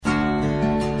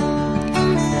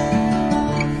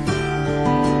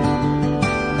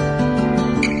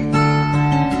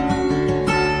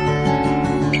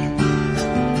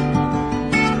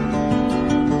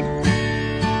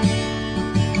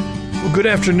Good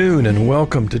afternoon and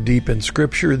welcome to Deep in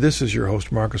Scripture. This is your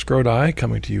host, Marcus Grodi,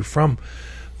 coming to you from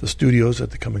the studios at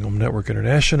the Coming Home Network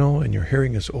International, and you're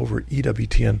hearing us over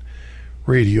EWTN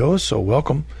Radio. So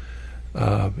welcome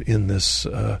in this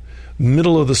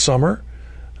middle of the summer,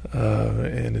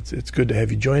 and it's good to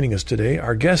have you joining us today.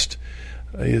 Our guest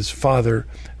is Father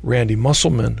Randy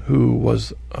Musselman, who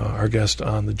was our guest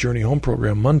on the Journey Home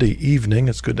program Monday evening.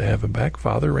 It's good to have him back.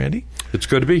 Father Randy? It's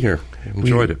good to be here.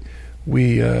 Enjoyed it.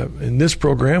 We in this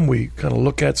program, we kind of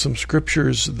look at some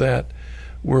scriptures that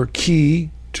were key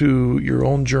to your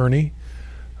own journey,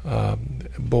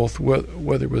 both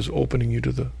whether it was opening you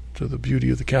to the beauty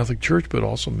of the Catholic Church, but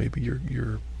also maybe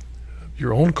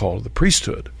your own call to the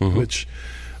priesthood, which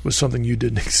was something you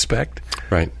didn't expect.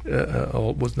 Right.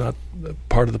 Was not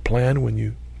part of the plan when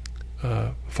you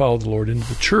followed the Lord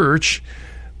into the church.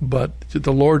 But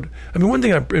the Lord, I mean, one thing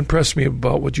that impressed me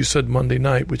about what you said Monday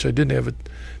night, which I didn't have a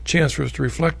chance for us to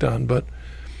reflect on, but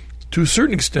to a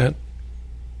certain extent,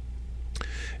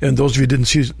 and those of you who didn't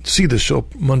see the show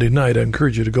Monday night, I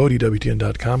encourage you to go to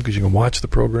EWTN.com because you can watch the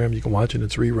program, you can watch it in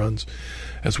its reruns,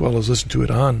 as well as listen to it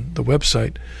on the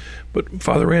website. But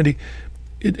Father Randy,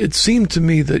 it seemed to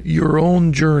me that your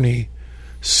own journey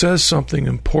says something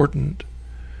important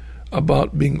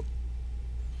about being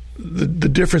the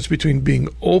difference between being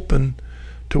open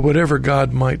to whatever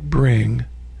God might bring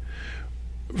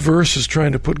versus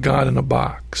trying to put God in a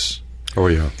box. Oh,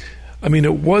 yeah. I mean,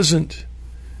 it wasn't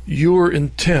your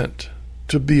intent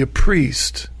to be a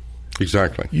priest.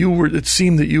 Exactly. It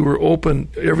seemed that you were open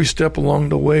every step along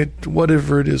the way to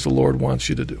whatever it is the Lord wants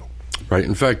you to do. Right.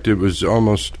 In fact, it was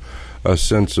almost a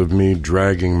sense of me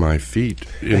dragging my feet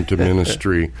into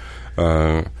ministry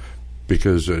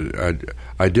because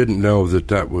I didn't know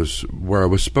that was where I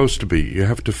was supposed to be. You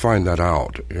have to find that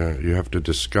out. You have to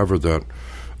discover that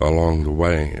along the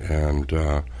way. And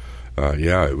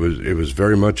it was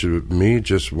very much me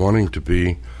just wanting to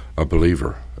be a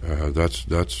believer.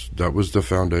 That was the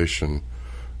foundation.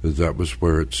 That was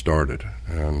where it started,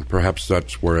 and perhaps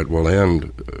that's where it will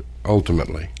end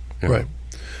ultimately. Right.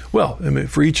 Well, I mean,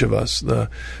 for each of us, I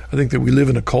think that we live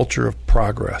in a culture of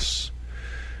progress,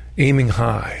 aiming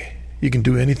high. You can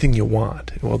do anything you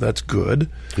want. Well, that's good.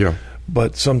 Yeah.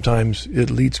 But sometimes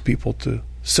it leads people to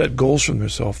set goals for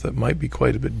themselves that might be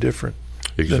quite a bit different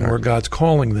than where God's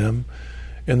calling them,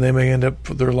 and they may end up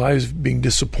their lives being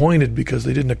disappointed because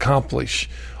they didn't accomplish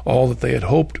all that they had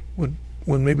hoped when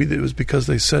maybe it was because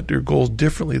they set their goals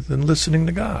differently than listening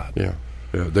to God. Yeah.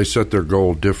 They set their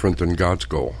goal different than God's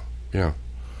goal. Yeah.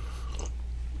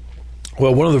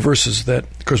 Well, one of the verses that,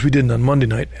 of course, we didn't on Monday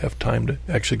night have time to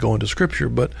actually go into Scripture,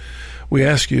 but we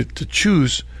asked you to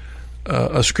choose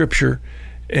a Scripture,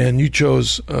 and you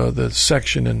chose the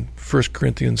section in 1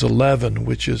 Corinthians 11,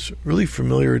 which is really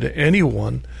familiar to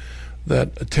anyone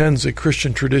that attends a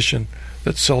Christian tradition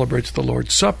that celebrates the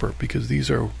Lord's Supper, because these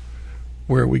are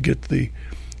where we get the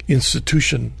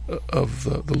institution of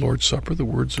the Lord's Supper, the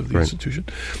words of the institution.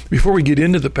 Before we get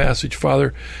into the passage,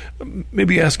 Father,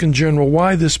 maybe ask in general,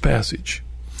 why this passage?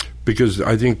 Because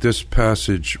I think this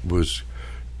passage was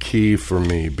key for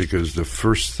me, because the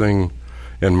first thing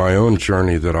in my own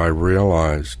journey that I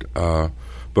realized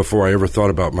before I ever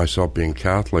thought about myself being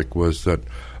Catholic was that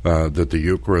the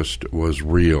Eucharist was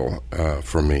real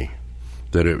for me,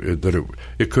 that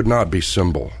it could not be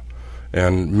symbol.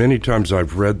 And many times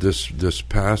I've read this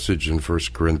passage in 1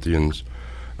 Corinthians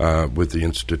with the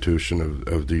institution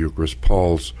of the Eucharist,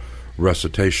 Paul's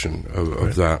recitation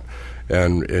of that,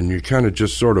 and you kind of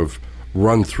just sort of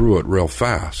run through it real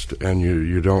fast, and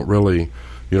you don't really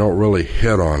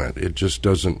hit on it. It just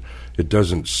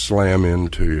doesn't slam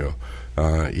into you.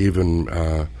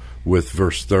 Even with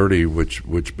verse 30,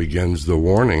 which begins the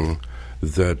warning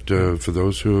that for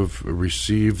those who have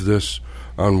received this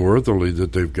unworthily,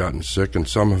 that they've gotten sick, and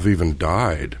some have even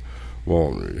died.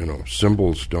 Well,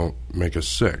 symbols don't make us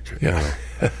sick. Yeah.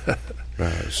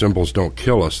 Symbols don't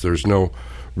kill us. There's no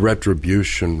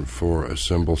retribution for a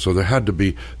symbol. So there has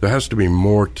to be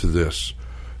more to this.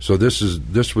 So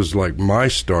this was like my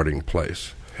starting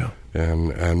place. Yeah.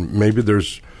 And maybe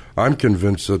I'm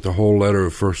convinced that the whole letter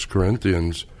of 1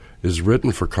 Corinthians is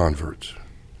written for converts,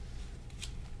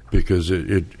 because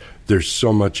there's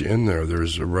so much in there.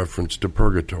 There's a reference to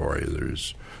purgatory.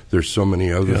 There's so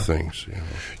many other things.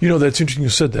 That's interesting you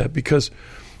said that, because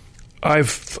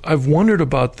I've wondered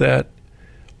about that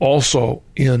also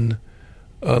in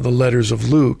the letters of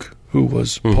Luke, who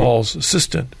was Paul's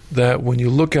assistant, that when you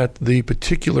look at the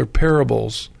particular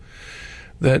parables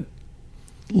that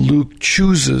Luke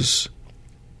chooses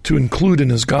to include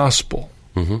in his gospel,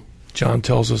 John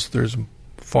tells us there's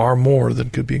far more than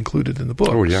could be included in the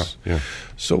books. Oh, yeah, yeah.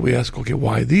 So we ask, okay,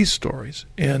 why these stories?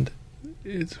 And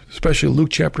especially Luke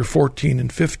chapter 14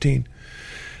 and 15,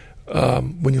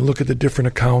 when you look at the different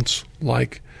accounts,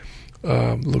 like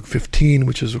Luke 15,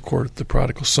 which is, of course, the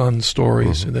prodigal son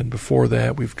stories, and then before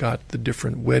that we've got the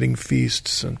different wedding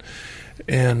feasts and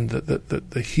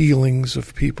the healings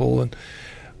of people,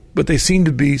 but they seem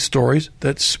to be stories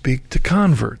that speak to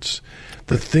converts,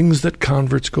 the things that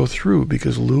converts go through,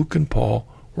 because Luke and Paul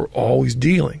were always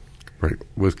dealing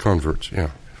with converts.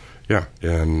 Yeah,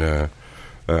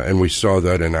 and we saw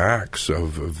that in Acts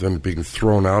of them being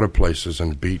thrown out of places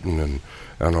and beaten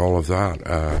and all of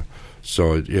that.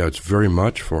 So it's very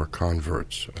much for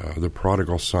converts. The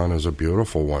prodigal son is a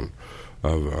beautiful one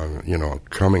of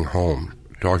coming home.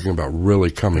 Talking about really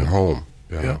coming home.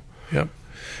 Yeah.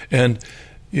 And,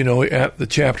 at the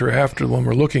chapter after the one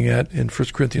we're looking at in 1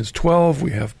 Corinthians 12,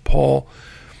 we have Paul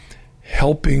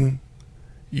helping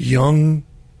young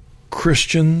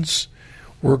Christians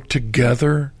work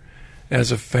together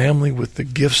as a family with the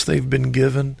gifts they've been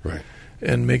given,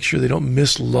 and make sure they don't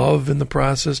miss love in the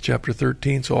process, chapter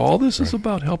 13. So all this is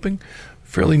about helping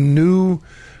fairly new,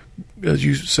 as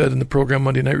you said in the program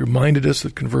Monday night, reminded us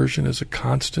that conversion is a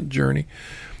constant journey.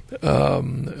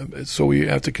 So we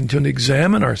have to continue to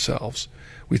examine ourselves.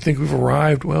 We think we've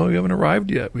arrived. Well, we haven't arrived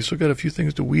yet. We still got a few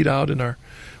things to weed out in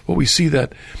what we see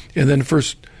that. And then 1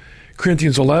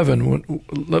 Corinthians 11,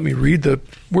 let me read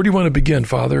where do you want to begin,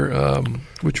 Father?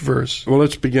 Which verse? Well,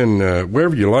 let's begin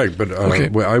wherever you like, but okay.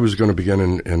 I was going to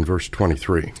begin in verse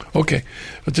 23. Okay.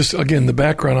 Just, again, the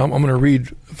background, I'm going to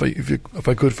read, if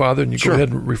I could, Father, and you Sure. go ahead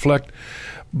and reflect.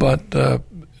 But I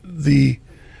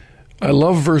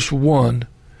love verse 1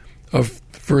 of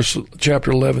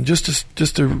chapter 11,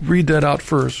 just to read that out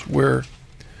first, where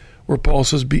Paul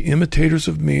says, "Be imitators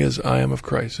of me as I am of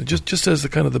Christ," and just as the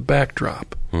kind of the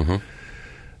backdrop,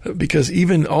 because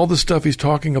even all the stuff he's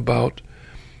talking about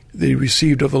that he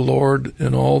received of the Lord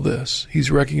and all this, he's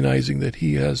recognizing that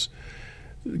he has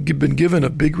been given a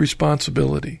big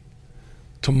responsibility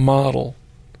to model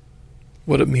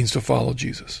what it means to follow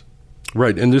Jesus.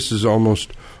 Right, and this is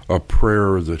almost a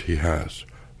prayer that he has.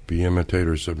 Be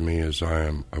imitators of me as I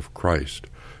am of Christ.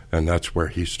 And that's where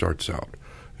he starts out.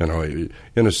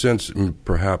 In a sense,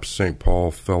 perhaps St.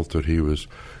 Paul felt that he was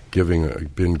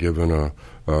been given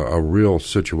a real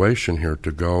situation here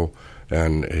to go,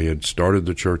 and he had started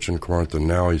the church in Corinth, and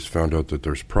now he's found out that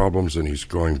there's problems, and he's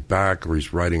going back, or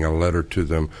he's writing a letter to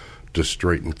them to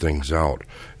straighten things out.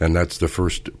 And that's the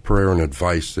first prayer and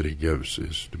advice that he gives,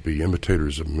 is to be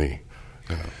imitators of me.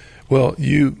 Well,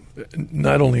 you,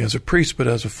 not only as a priest, but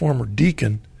as a former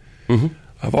deacon,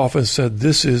 I've often said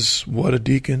this is what a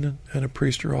deacon and a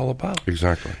priest are all about.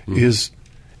 Exactly.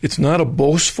 It's not a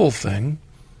boastful thing.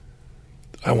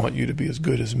 I want you to be as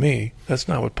good as me. That's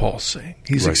not what Paul's saying.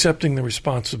 He's accepting the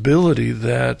responsibility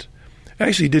that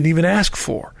actually he didn't even ask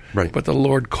for, but the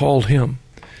Lord called him.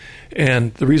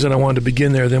 And the reason I wanted to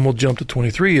begin there, then we'll jump to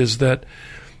 23, is that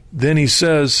then he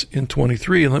says in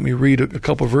 23, and let me read a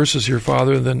couple of verses here,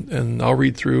 Father, and I'll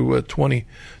read through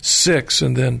 26,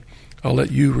 and then I'll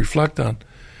let you reflect on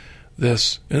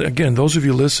this. And again, those of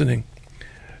you listening,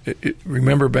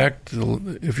 remember back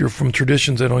to if you're from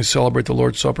traditions that only celebrate the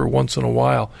Lord's Supper once in a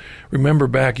while, remember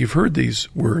back, you've heard these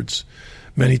words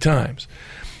many times.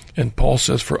 And Paul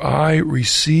says, "For I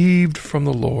received from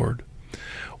the Lord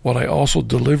what I also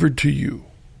delivered to you,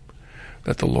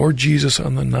 that the Lord Jesus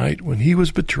on the night when he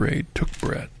was betrayed took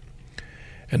bread,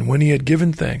 and when he had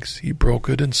given thanks, he broke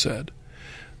it and said,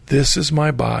 'This is my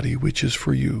body, which is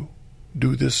for you.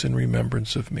 Do this in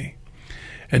remembrance of me.'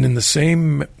 And in the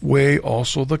same way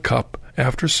also the cup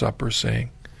after supper,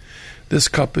 saying, 'This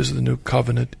cup is the new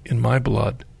covenant in my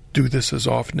blood. Do this as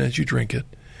often as you drink it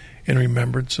in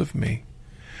remembrance of me.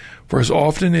 For as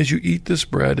often as you eat this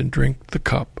bread and drink the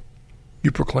cup,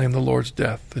 you proclaim the Lord's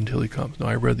death until he comes.'" Now,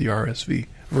 I read the RSV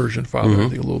version, Father, I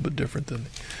think a little bit different than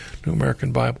the New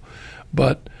American Bible.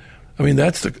 But, I mean,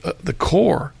 that's the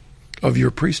core of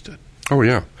your priesthood. Oh,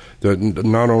 yeah.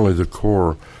 Not only the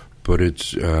core, but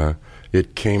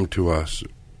it came to us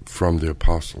from the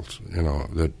apostles,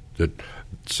 that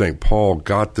St. Paul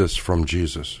got this from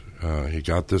Jesus. He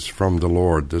got this from the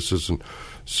Lord. This isn't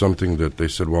something that they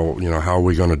said, well, how are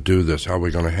we going to do this? How are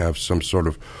we going to have some sort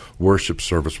of worship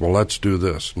service? Well, let's do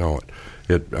this. No,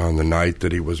 on the night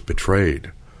that he was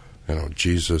betrayed,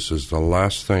 Jesus is the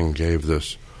last thing gave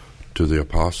this to the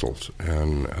apostles,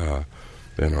 and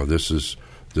this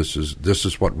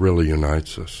is what really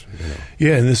unites us.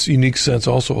 Yeah, in this unique sense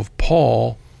also of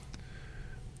Paul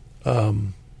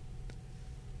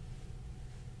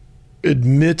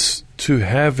admits to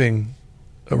having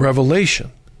a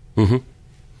revelation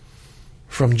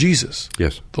from Jesus.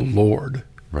 Yes. The Lord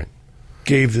Right.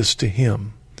 gave this to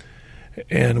him.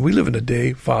 And we live in a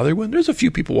day, Father, when there's a few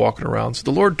people walking around. So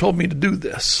the Lord told me to do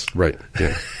this. Right.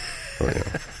 Yeah. Oh,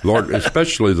 yeah. Lord,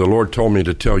 especially the Lord told me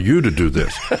to tell you to do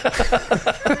this.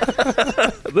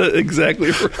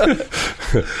 Exactly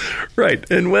right.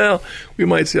 And well, we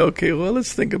might say, okay, well,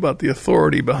 let's think about the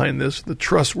authority behind this, the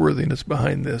trustworthiness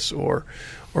behind this, or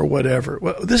whatever.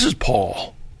 Well, this is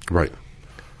Paul. Right.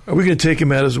 Are we going to take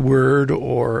him at his word,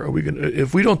 or are we going to?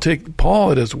 If we don't take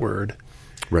Paul at his word,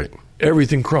 right,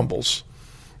 everything crumbles.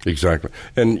 Exactly.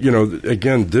 And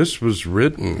again, this was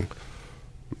written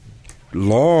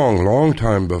long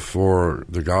time before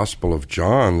the Gospel of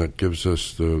John that gives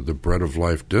us the bread of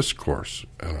life discourse.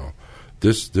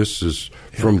 This is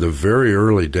from the very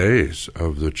early days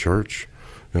of the church,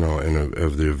 and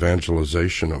of the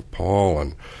evangelization of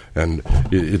Paul, and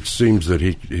it seems that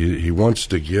he wants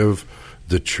to give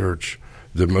the church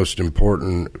the most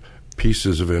important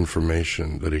pieces of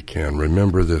information that he can.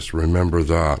 Remember this, remember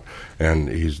that, and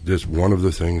this one of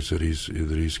the things that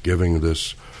he's giving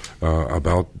this.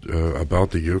 About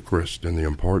the Eucharist and the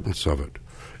importance of it.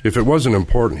 If it wasn't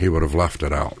important, he would have left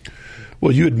it out.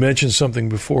 Well, you had mentioned something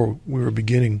before we were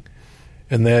beginning,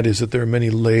 and that is that there are many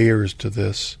layers to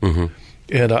this. Mm-hmm.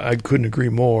 And I couldn't agree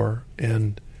more.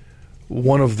 And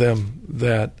one of them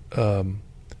that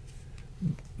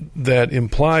that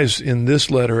implies in this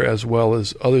letter as well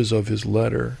as others of his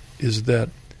letter is that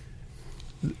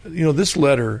this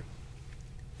letter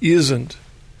isn't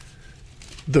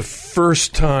the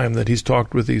first time that he's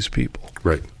talked with these people.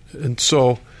 Right. And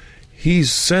so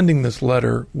he's sending this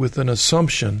letter with an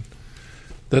assumption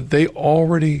that they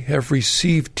already have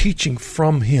received teaching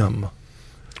from him.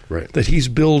 Right. That he's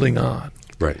building on.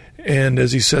 Right. And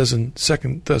as he says in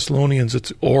 2 Thessalonians,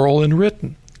 it's oral and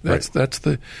written. That's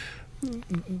the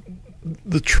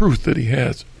truth that he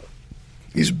has.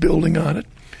 He's building on it.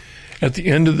 At the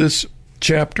end of this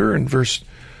chapter, in verse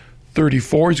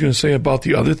 34, he's going to say about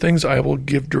the other things, I will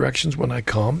give directions when I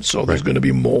come. So there's going to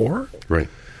be more. Right.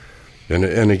 And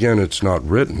again, it's not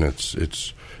written.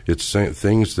 It's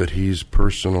things that he's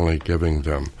personally giving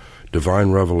them.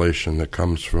 Divine revelation that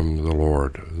comes from the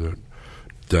Lord.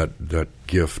 That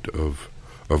gift of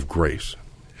grace.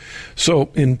 So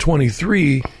in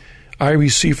 23, I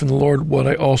received from the Lord what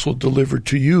I also delivered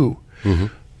to you. Mm-hmm.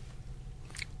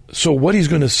 So what he's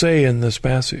going to say in this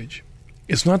passage,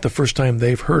 it's not the first time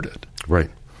they've heard it. Right.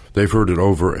 They've heard it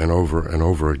over and over and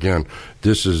over again.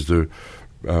 This is the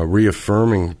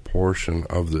reaffirming portion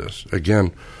of this.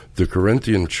 Again, the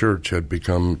Corinthian church had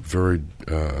become very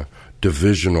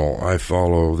divisional. I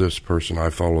follow this person.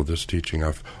 I follow this teaching.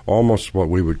 Almost what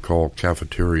we would call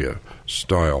cafeteria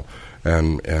style.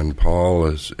 And Paul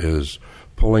is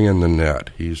pulling in the net.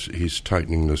 He's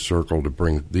tightening the circle to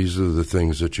bring, these are the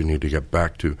things that you need to get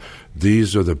back to.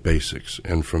 These are the basics.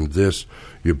 And from this,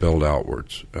 you build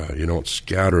outwards. You don't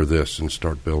scatter this and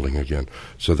start building again.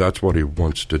 So that's what he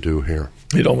wants to do here.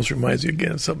 It almost reminds you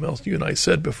again of something else you and I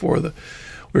said before. We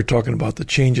were talking about the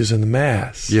changes in the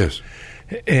Mass. Yes.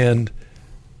 And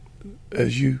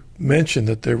as you mentioned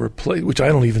that there were which I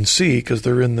don't even see because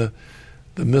they're in the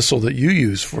missal that you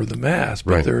use for the Mass.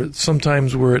 But there are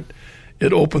sometimes where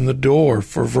it opened the door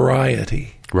for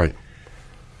variety. Right.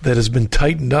 That has been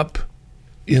tightened up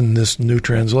in this new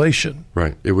translation.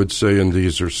 Right. It would say, and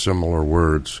these are similar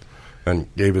words,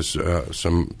 and gave us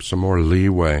some more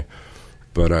leeway.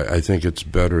 But I think it's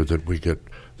better that we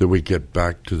get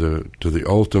back to the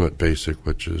ultimate basic,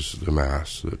 which is the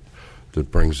Mass that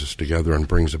brings us together and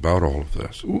brings about all of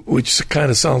this. Which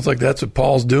kind of sounds like that's what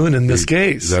Paul's doing in this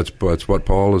case. That's what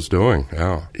Paul is doing,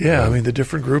 yeah. Yeah, I mean, the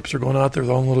different groups are going out there with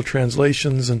all little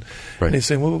translations, and they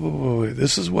say, wait,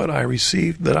 this is what I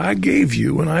received that I gave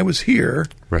you when I was here.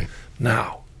 Right.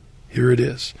 Now, here it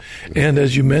is. And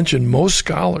as you mentioned, most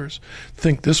scholars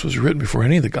think this was written before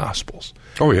any of the Gospels.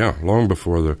 Oh, yeah, long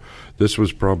before this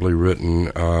was probably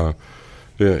written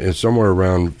somewhere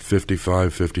around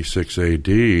 55, 56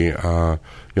 A.D.,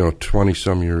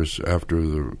 20-some years after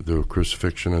the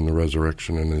crucifixion and the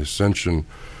resurrection and the ascension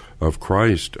of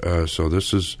Christ. So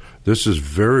this is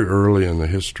very early in the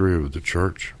history of the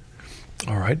church.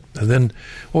 All right. And then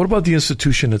what about the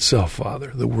institution itself,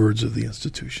 Father, the words of the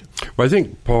institution? Well, I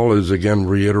think Paul is, again,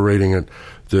 reiterating it,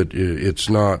 that it's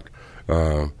not,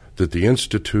 that the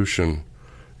institution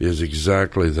is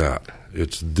exactly that.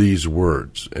 It's these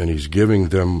words, and he's giving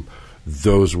them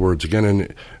those words again.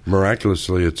 And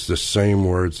miraculously, it's the same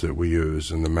words that we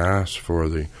use in the Mass for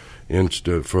the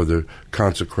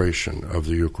consecration of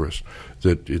the Eucharist.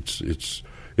 That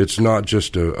it's not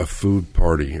just a food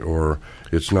party, or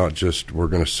it's not just we're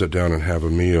going to sit down and have a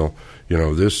meal.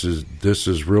 This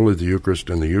is really the Eucharist,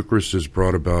 and the Eucharist is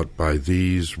brought about by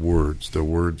these words, the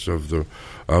words of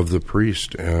the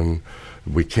priest, and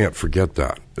we can't forget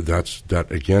that.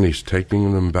 That again, he's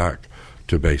taking them back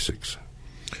to basics.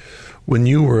 When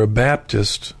you were a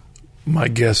Baptist, my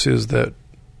guess is that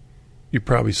you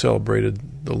probably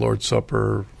celebrated the Lord's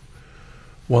Supper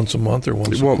once a month or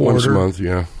once a quarter. Once a month,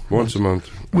 yeah. Once a month.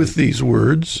 With these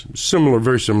words?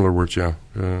 Very similar words, yeah.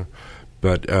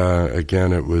 But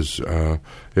again, it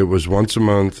was once a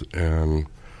month, and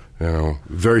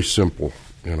very simple.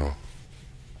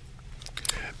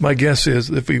 My guess is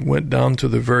if we went down to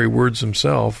the very words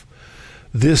themselves,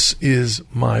 this is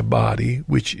my body,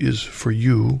 which is for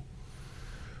you.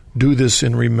 Do this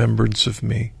in remembrance of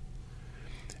me.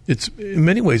 It's in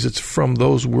many ways it's from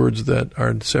those words that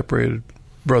our separated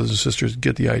brothers and sisters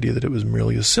get the idea that it was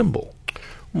merely a symbol.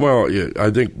 Well, yeah, I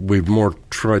think we've more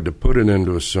tried to put it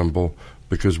into a symbol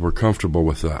because we're comfortable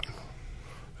with that.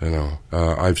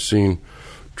 I've seen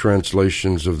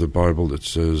translations of the Bible that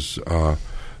says,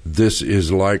 "This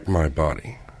is like my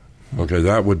body." Okay,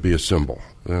 that would be a symbol.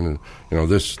 And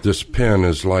this pen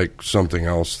is like something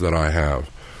else that I have.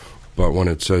 But when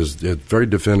it says it's very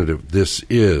definitive, this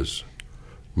is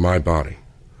my body.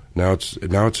 Now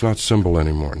it's not symbol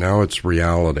anymore. Now it's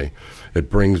reality.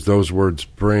 Those words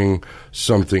bring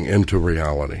something into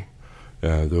reality.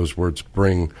 Those words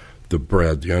bring the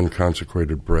bread, the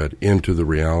unconsecrated bread, into the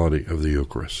reality of the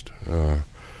Eucharist. Again,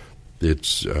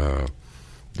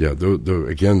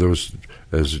 those,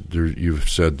 as you've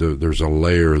said, there's a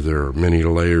layer. There are many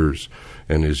layers,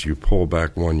 and as you pull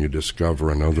back one, you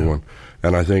discover another one.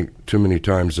 And I think too many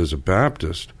times as a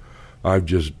Baptist, I've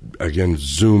just, again,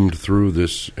 zoomed through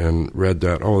this and read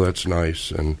that, oh, that's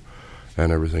nice, and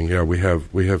everything. Yeah, we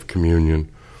have communion,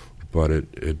 but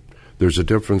there's a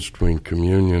difference between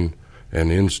communion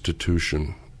and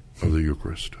institution of the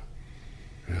Eucharist.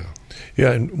 Yeah.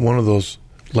 Yeah, and one of those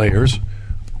layers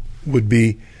would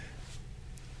be,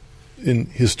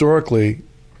 historically,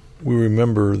 we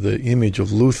remember the image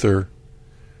of Luther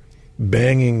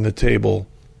banging the table.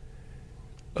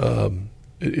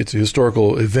 It's a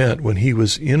historical event when he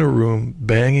was in a room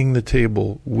banging the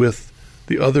table with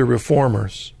the other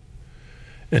reformers.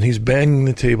 And he's banging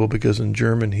the table because in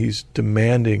German he's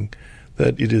demanding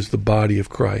that it is the body of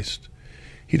Christ.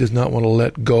 He does not want to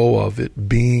let go of it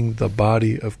being the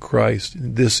body of Christ.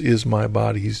 This is my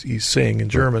body, he's saying in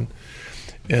German.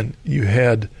 And you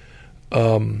had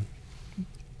the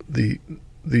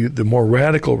more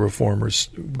radical reformers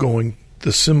going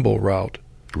the symbol route.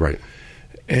 Right.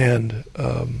 And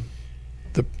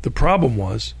the problem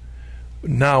was,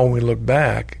 now when we look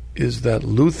back, is that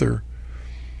Luther,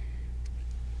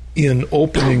 in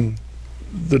opening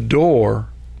the door,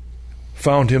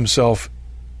 found himself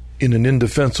in an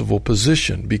indefensible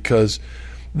position, because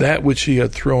that which he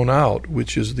had thrown out,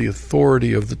 which is the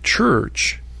authority of the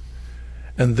church,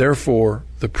 and therefore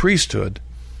the priesthood,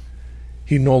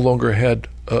 he no longer had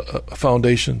a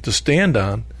foundation to stand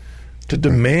on to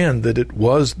demand that it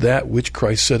was that which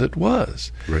Christ said it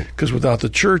was. Right. Because without the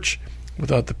church,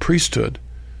 without the priesthood,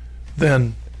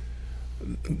 then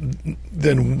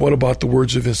what about the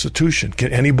words of institution?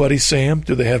 Can anybody say them?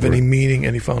 Do they have any meaning,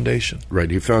 any foundation? Right.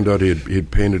 He found out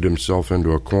he'd painted himself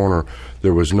into a corner.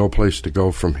 There was no place to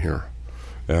go from here.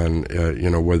 And,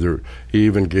 whether he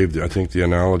even gave, I think, the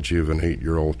analogy of an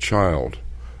 8-year-old child,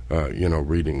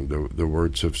 reading the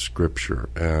words of Scripture.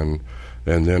 And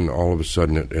then all of a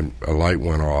sudden a light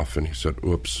went off, and he said,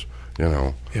 oops,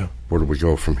 where do we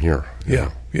go from here? Yeah.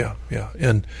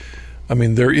 And, I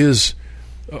mean, there is,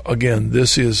 again, the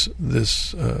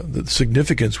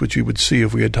significance which you would see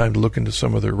if we had time to look into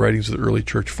some of the writings of the early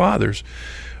church fathers,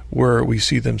 where we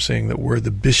see them saying that where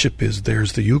the bishop is,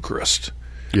 there's the Eucharist.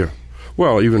 Yeah.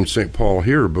 Well, even St. Paul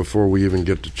here, before we even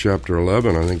get to chapter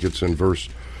 11, I think it's in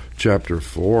chapter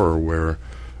 4, where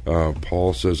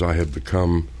Paul says, I have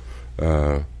become,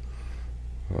 for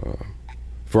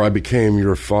I became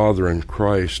your father in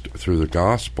Christ through the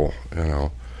gospel,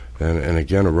 and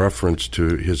again, a reference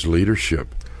to his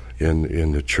leadership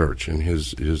in the church and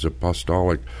his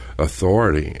apostolic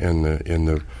authority in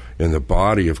the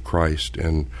body of Christ,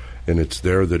 and it's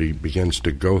there that he begins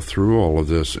to go through all of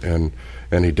this, and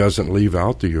he doesn't leave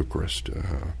out the Eucharist.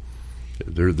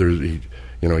 He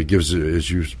gives, as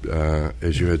you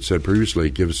had said previously, he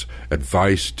gives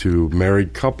advice to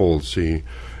married couples.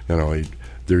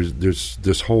 There's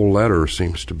this whole letter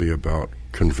seems to be about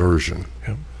conversion.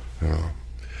 Yeah.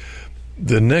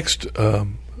 The next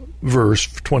verse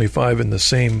 25, in the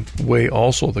same way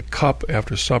also the cup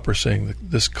after supper, saying,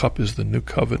 this cup is the new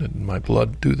covenant in my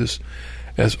blood. Do this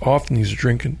as often as you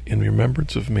drink in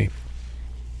remembrance of me.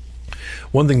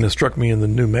 One thing that struck me in the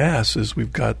new Mass is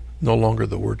we've got no longer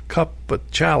the word cup,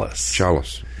 but chalice.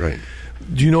 Chalice, right.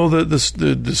 Do you know the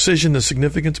decision, the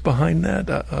significance behind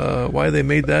that? Why they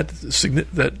made that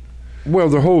Well,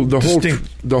 the whole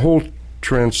whole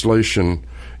translation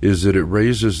is that it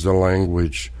raises the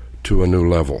language to a new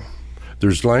level.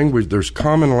 There's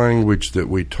common language that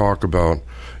we talk about.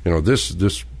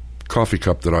 This coffee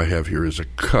cup that I have here is a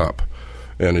cup,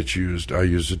 and I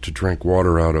use it to drink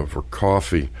water out of or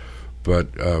coffee.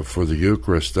 But for the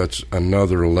Eucharist, that's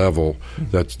another level.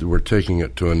 We're taking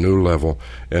it to a new level.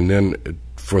 And then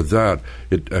for that,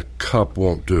 a cup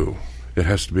won't do. It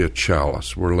has to be a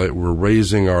chalice. We're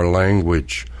raising our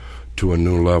language to a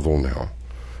new level now,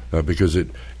 because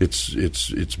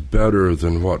it's better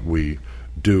than what we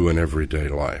do in everyday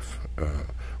life.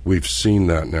 We've seen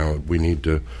that now. We need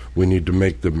to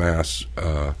make the Mass,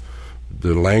 the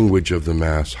language of the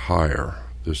Mass, higher.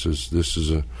 This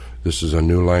is a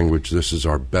new language. This is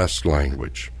our best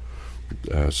language.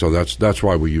 So that's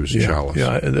why we use chalice.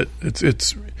 Yeah, and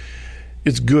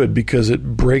it's good because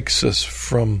it breaks us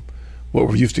from what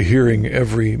we're used to hearing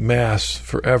every Mass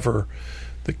forever.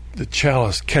 The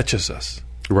chalice catches us.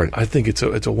 Right. I think it's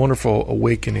a wonderful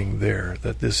awakening there,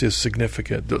 that this is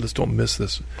significant. Let's don't miss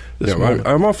this moment.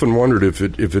 I'm often wondered if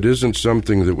it isn't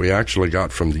something that we actually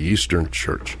got from the Eastern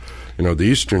Church. The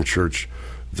Eastern Church,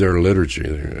 their liturgy,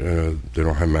 they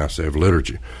don't have Mass, they have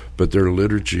liturgy, but their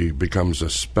liturgy becomes a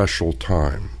special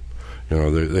time.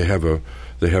 They have a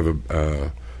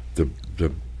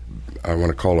I want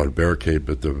to call it a barricade,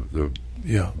 but the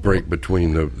break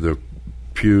between the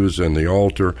pews and the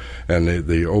altar, and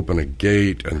they open a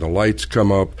gate and the lights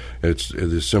come up.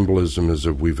 The symbolism is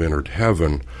that we've entered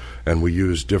heaven, and we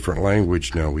use different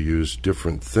language now. We use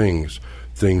different things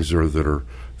that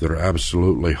are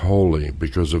absolutely holy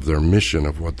because of their mission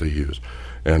of what they use,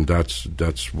 and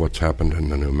that's what's happened in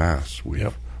the new Mass.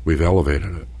 We've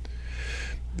elevated it.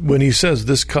 When he says,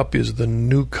 "This cup is the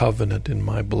new covenant in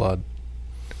my blood,"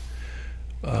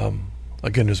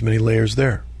 again, there's many layers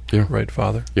there. Yeah. Right,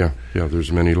 Father? Yeah,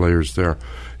 there's many layers there.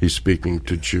 He's speaking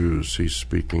to Jews. He's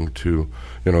speaking to,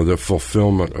 the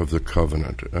fulfillment of the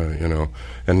covenant,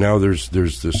 and now there's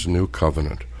this new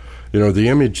covenant. The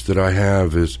image that I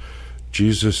have is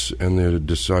Jesus and the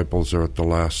disciples are at the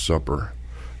Last Supper.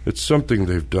 It's something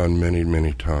they've done many,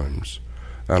 many times.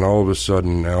 And all of a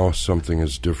sudden now something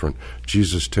is different.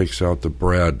 Jesus takes out the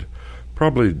bread,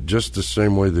 probably just the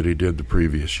same way that he did the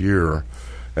previous year,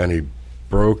 and he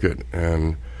broke it,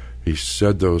 and he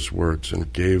said those words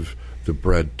and gave the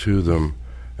bread to them,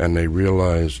 and they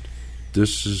realized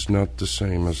this is not the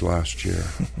same as last year.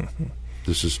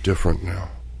 This is different now.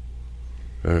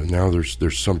 Now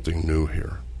there's something new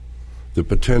here. The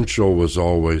potential was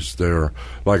always there.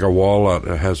 Like a wallet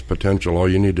has potential. All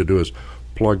you need to do is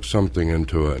plug something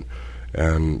into it.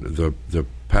 And the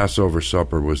Passover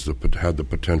supper had the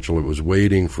potential. It was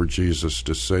waiting for Jesus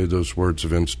to say those words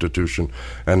of institution,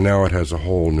 and now it has a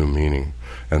whole new meaning,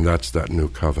 and that's that new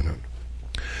covenant.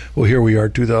 Well, here we are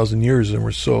 2,000 years, and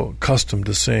we're so accustomed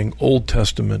to saying Old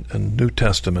Testament and New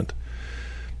Testament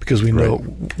because we know,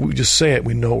 we just say it,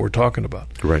 we know what we're talking about.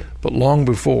 Right. But long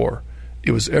before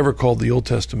it was ever called the Old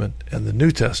Testament and the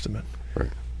New Testament,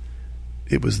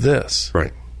 it was this.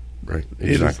 Right,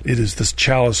 exactly. It is this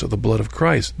chalice of the blood of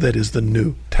Christ that is the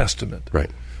New Testament. Right.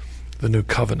 The New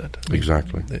Covenant.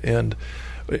 Exactly. And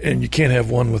you can't have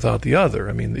one without the other.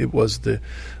 I mean, it was the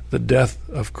death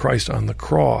of Christ on the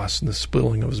cross and the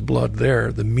spilling of his blood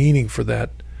there, the meaning for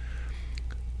that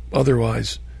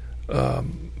otherwise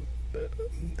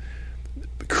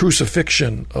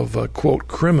crucifixion of a, quote,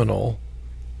 criminal.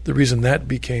 The reason that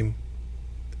became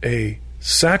a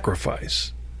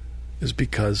sacrifice is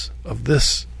because of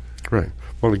this. Right.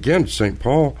 Well, again, St.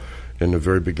 Paul, in the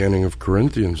very beginning of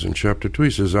Corinthians in chapter 2, he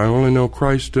says, I only know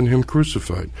Christ and him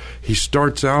crucified. He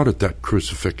starts out at that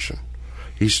crucifixion.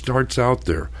 He starts out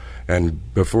there.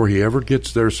 And before he ever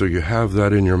gets there, so you have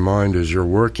that in your mind as you're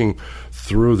working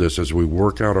through this, as we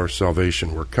work out our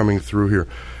salvation, we're coming through here,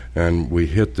 and we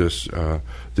hit this, the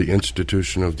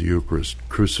institution of the Eucharist.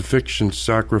 Crucifixion,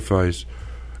 sacrifice,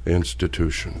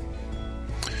 institution.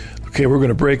 Okay, we're going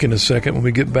to break in a second. When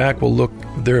we get back, we'll look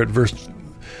there at verse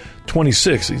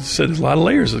 26. He said there's a lot of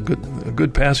layers. A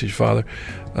good passage, Father.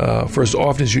 For as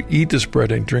often as you eat this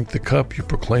bread and drink the cup, you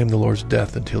proclaim the Lord's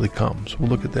death until he comes. We'll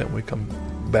look at that when we come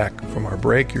back from our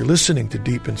break. You're listening to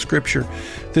Deep in Scripture.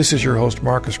 This is your host,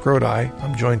 Marcus Grodi.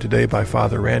 I'm joined today by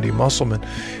Father Randy Musselman,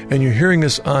 and you're hearing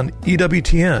this on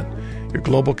EWTN, your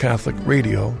Global Catholic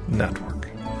Radio Network.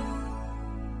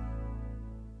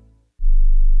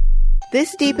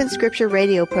 This Deep in Scripture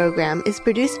radio program is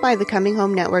produced by the Coming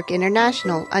Home Network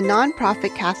International, a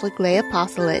non-profit Catholic lay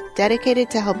apostolate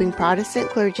dedicated to helping Protestant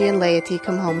clergy and laity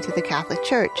come home to the Catholic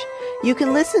Church. You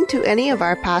can listen to any of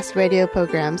our past radio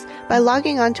programs by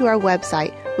logging onto our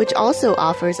website, which also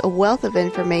offers a wealth of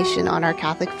information on our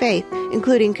Catholic faith,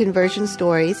 including conversion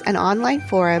stories, an online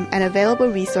forum, and available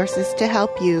resources to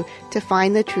help you to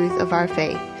find the truth of our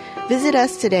faith. Visit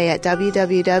us today at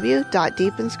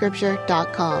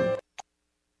www.deepinscripture.com.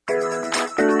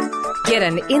 Get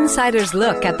an insider's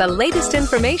look at the latest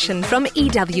information from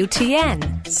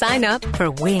EWTN. Sign up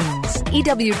for Wings,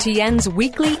 EWTN's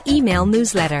weekly email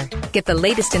newsletter. Get the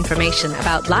latest information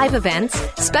about live events,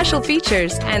 special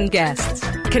features, and guests.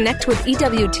 Connect with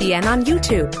EWTN on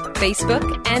YouTube,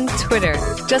 Facebook, and Twitter.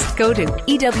 Just go to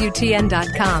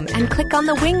EWTN.com and click on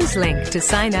the Wings link to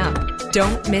sign up.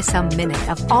 Don't miss a minute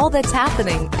of all that's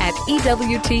happening at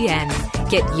EWTN.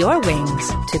 Get your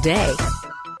wings today.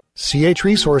 CH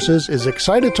Resources is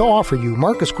excited to offer you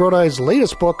Marcus Grodi's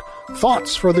latest book,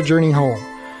 Thoughts for the Journey Home.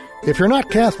 If you're not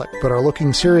Catholic but are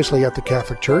looking seriously at the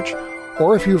Catholic Church,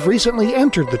 or if you've recently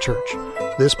entered the Church,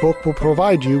 this book will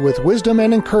provide you with wisdom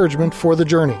and encouragement for the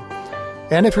journey.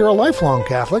 And if you're a lifelong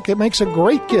Catholic, it makes a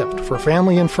great gift for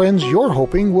family and friends you're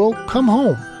hoping will come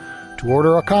home. To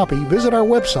order a copy, visit our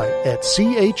website at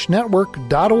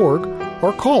chnetwork.org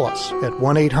or call us at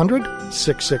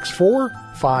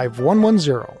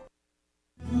 1-800-664-5110.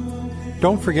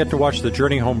 Don't forget to watch the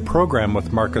Journey Home program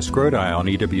with Marcus Grodi on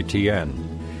EWTN.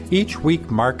 Each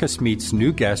week, Marcus meets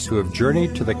new guests who have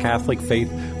journeyed to the Catholic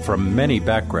faith from many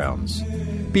backgrounds.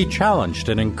 Be challenged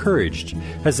and encouraged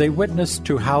as they witness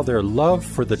to how their love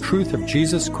for the truth of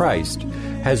Jesus Christ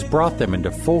has brought them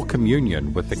into full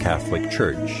communion with the Catholic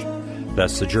Church.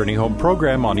 That's the Journey Home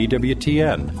program on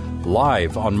EWTN,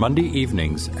 live on Monday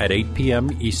evenings at 8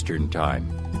 p.m. Eastern Time.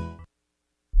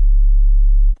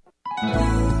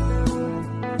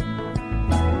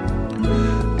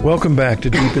 Welcome back to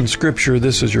Deep in Scripture.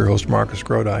 This is your host, Marcus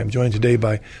Grodi. I'm joined today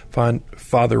by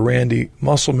Father Randy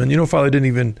Musselman. You know, Father, I didn't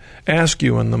even ask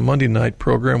you on the Monday night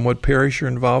program what parish you're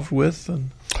involved with.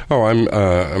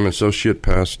 I'm associate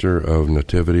pastor of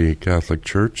Nativity Catholic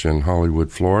Church in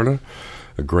Hollywood, Florida.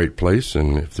 A great place,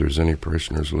 and if there's any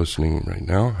parishioners listening right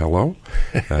now, hello.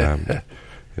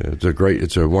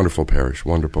 It's a wonderful parish.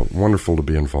 Wonderful to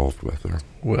be involved with there.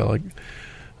 Well,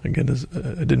 again,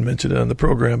 I didn't mention it on the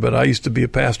program, but I used to be a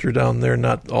pastor down there,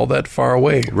 not all that far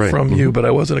away from you, but I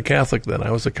wasn't a Catholic then.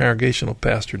 I was a congregational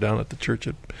pastor down at the church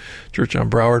on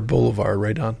Broward Boulevard,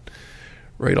 right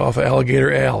off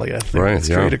Alligator Alley, I think,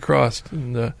 straight across.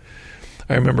 And I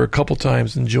remember a couple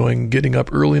times enjoying getting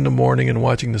up early in the morning and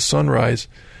watching the sunrise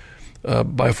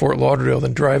by Fort Lauderdale,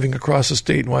 then driving across the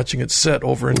state and watching it set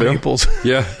over in Naples.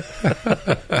 Yeah.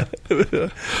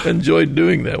 Enjoyed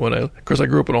doing that. Of course, I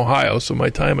grew up in Ohio, so my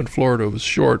time in Florida was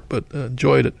short, but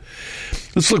enjoyed it.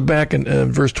 Let's look back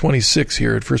in verse 26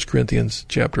 here at 1 Corinthians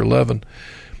chapter 11.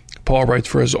 Paul writes,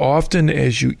 "For as often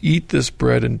as you eat this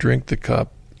bread and drink the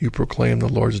cup, you proclaim the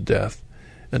Lord's death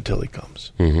until he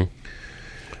comes." Mm-hmm.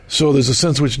 So there's a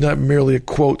sense in which not merely a,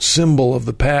 quote, symbol of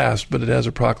the past, but it has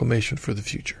a proclamation for the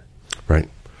future. Right.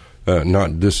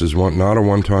 This is not a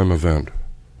one-time event,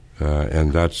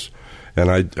 and I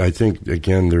think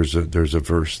again there's a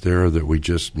verse there that we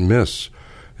just miss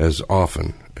as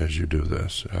often as you do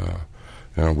this.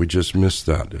 We just miss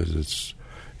that.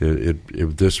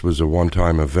 If this was a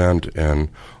one-time event and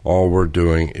all we're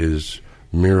doing is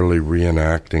merely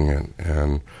reenacting it,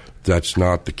 and that's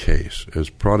not the case. As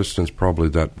Protestants, probably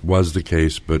that was the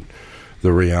case, but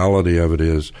the reality of it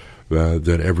is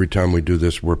that every time we do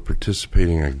this, we're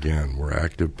participating again. We're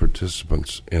active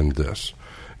participants in this.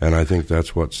 And I think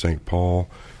that's what St. Paul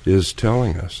is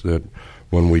telling us, that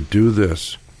when we do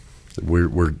this,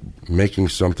 we're making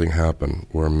something happen.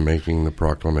 We're making the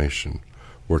proclamation.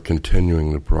 We're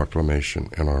continuing the proclamation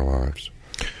in our lives.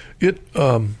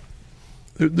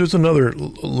 There's another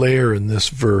layer in this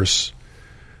verse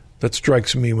that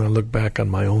strikes me when I look back on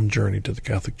my own journey to the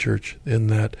Catholic Church, in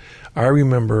that I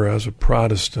remember as a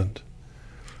Protestant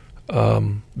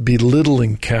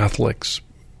belittling Catholics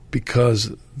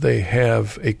because they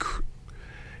have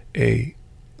a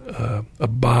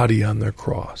body on their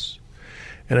cross.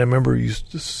 And I remember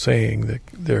used to saying that,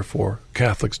 therefore,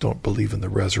 Catholics don't believe in the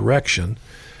resurrection.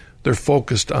 They're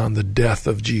focused on the death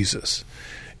of Jesus.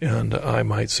 And I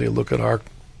might say, look at our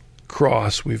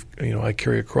cross. I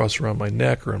carry a cross around my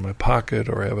neck or in my pocket,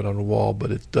 or I have it on the wall,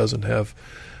 but it doesn't have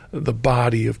the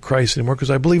body of Christ anymore because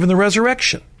I believe in the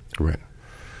resurrection. Right.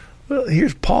 Well,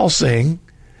 here's Paul saying,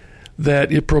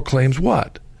 that it proclaims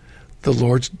what? The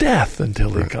Lord's death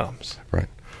until He comes. Right.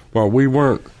 Well, we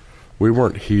weren't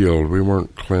healed. We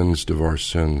weren't cleansed of our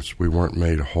sins. We weren't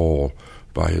made whole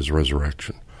by His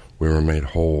resurrection. We were made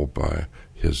whole by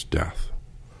His death.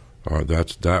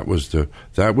 That was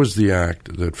the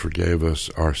act that forgave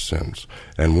us our sins,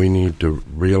 and we need to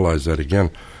realize that again.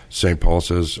 St. Paul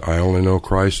says, "I only know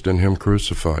Christ and Him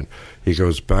crucified." He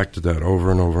goes back to that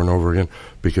over and over and over again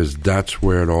because that's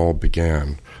where it all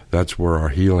began. That's where our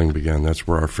healing began. That's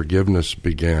where our forgiveness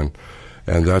began,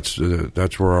 and that's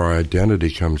where our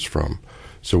identity comes from.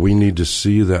 So we need to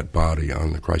see that body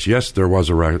on the Christ. Yes, there was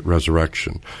a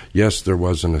resurrection. Yes, there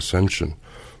was an ascension,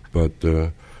 but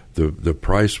the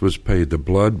price was paid. The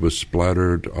blood was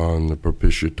splattered on the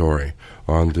propitiatory,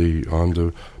 on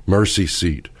the mercy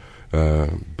seat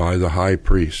by the high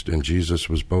priest, and Jesus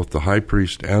was both the high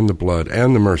priest and the blood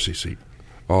and the mercy seat,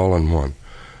 all in one.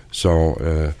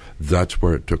 So that's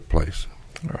where it took place.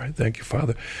 All right, thank you,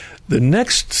 Father. The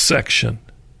next section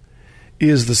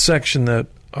is the section that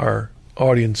our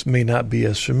audience may not be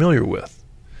as familiar with.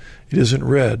 It isn't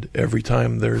read every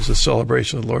time there's a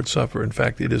celebration of the Lord's Supper. In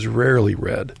fact, it is rarely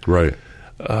read. Right.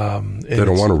 They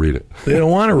don't want to read it. They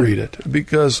don't want to read it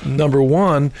because, number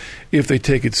one, if they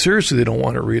take it seriously, they don't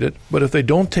want to read it. But if they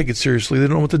don't take it seriously, they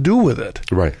don't know what to do with it.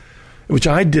 Right. Which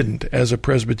I didn't as a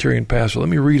Presbyterian pastor. Let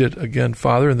me read it again,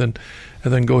 Father, and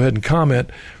then go ahead and comment,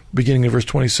 beginning in verse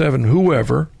 27.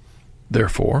 Whoever,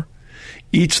 therefore,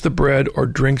 eats the bread or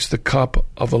drinks the cup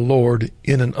of the Lord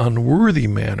in an unworthy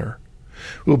manner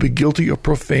will be guilty of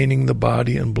profaning the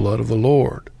body and blood of the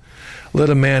Lord. Let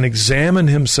a man examine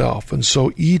himself, and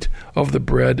so eat of the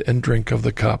bread and drink of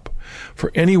the cup.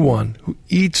 For anyone who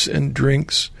eats and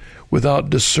drinks without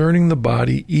discerning the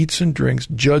body eats and drinks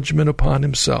judgment upon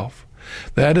himself.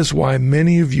 That is why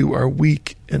many of you are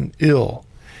weak and ill,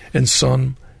 and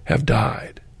some have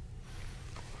died.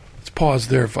 Let's pause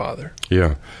there, Father.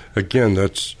 Yeah. Again,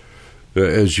 that's,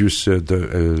 as you said,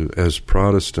 as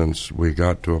Protestants, we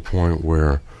got to a point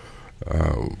where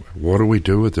what do we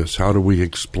do with this? How do we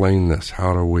explain this?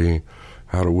 How do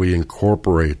we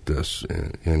incorporate this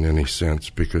in any sense?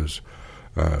 Because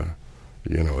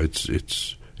it's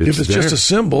if it's there. Just a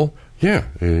symbol. Yeah,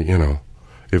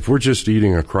 if we're just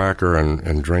eating a cracker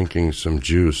and drinking some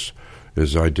juice,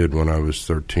 as I did when I was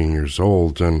 13 years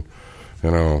old, then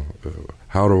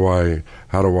how do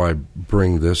I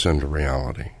bring this into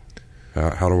reality?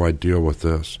 How do I deal with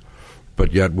this?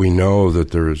 But yet we know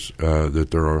that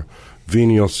there are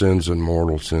venial sins and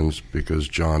mortal sins because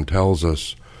John tells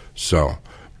us so.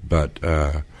 But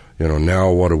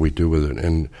now what do we do with it?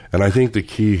 And I think the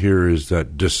key here is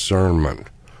that discernment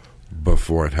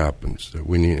before it happens. That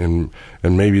we need, and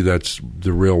maybe that's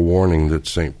the real warning that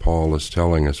St. Paul is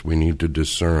telling us. We need to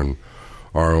discern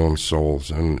our own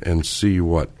souls and see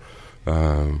what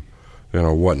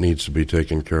what needs to be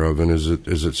taken care of. And as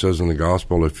it says in the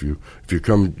gospel, if you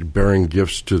come bearing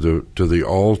gifts to the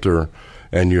altar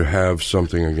and you have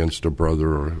something against a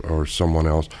brother or someone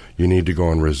else, you need to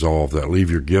go and resolve that. Leave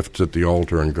your gifts at the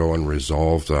altar and go and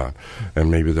resolve that.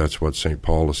 And maybe that's what St.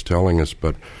 Paul is telling us.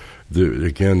 But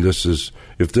again,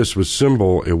 if this was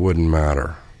symbol, it wouldn't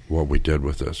matter what we did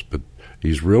with this. But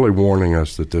he's really warning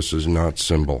us that this is not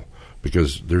symbol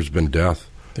because there's been death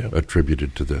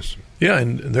attributed to this. Yeah,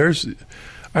 and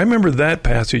I remember that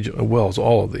passage as well as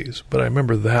all of these, but I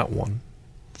remember that one,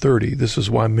 30. This is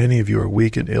why many of you are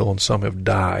weak and ill, and some have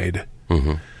died.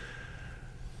 Mm-hmm.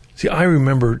 See, I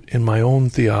remember in my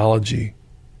own theology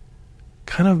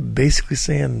kind of basically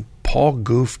saying Paul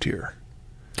goofed here.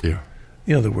 Yeah.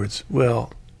 In other words,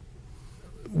 well,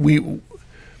 we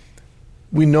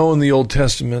know in the Old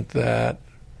Testament that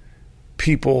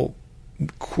people,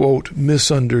 quote,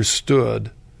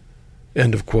 misunderstood,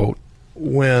 end of quote,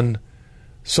 when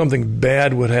something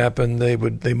bad would happen,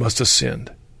 they must have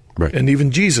sinned. Right. And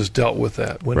even Jesus dealt with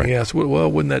that when he asked,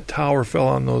 well, when that tower fell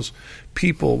on those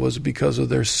people, was it because of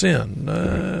their sin?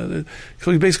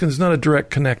 So basically, there's not a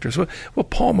direct connector. So, well,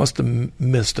 Paul must have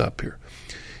messed up here.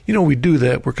 We do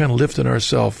that. We're kind of lifting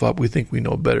ourselves up. We think we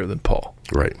know better than Paul.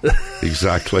 Right.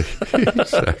 Exactly.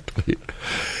 Exactly.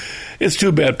 It's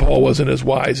too bad Paul wasn't as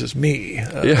wise as me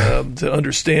to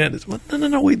understand it. Well,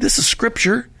 no, wait, this is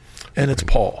Scripture, and it's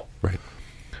Paul. Right.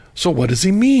 So what does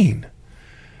he mean?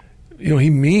 He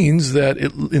means that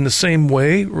in the same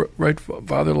way, right,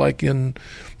 Father, like in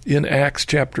Acts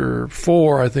chapter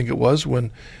 4, I think it was,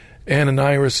 when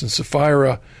Ananias and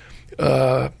Sapphira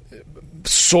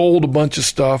sold a bunch of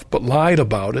stuff but lied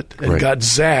about it and got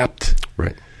zapped.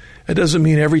 Right. It doesn't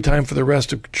mean every time for the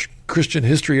rest of Christian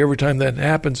history, every time that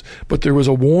happens, but there was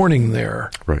a warning there.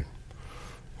 Right.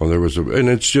 Well, and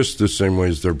it's just the same way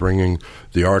as they're bringing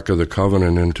the Ark of the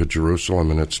Covenant into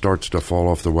Jerusalem, and it starts to fall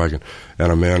off the wagon,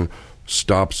 and a man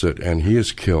stops it, and he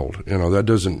is killed. That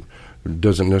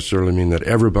doesn't necessarily mean that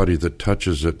everybody that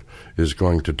touches it is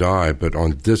going to die, but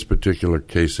on this particular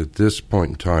case, at this point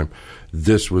in time,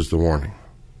 this was the warning.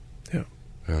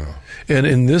 Yeah. And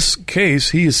in this case,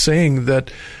 he is saying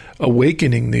that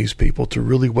awakening these people to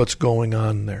really what's going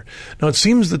on there. Now, it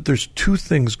seems that there's two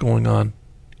things going on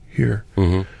here,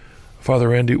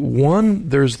 Father Andy. One,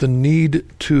 there's the need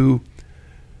to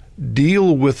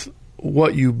deal with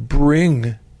what you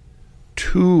bring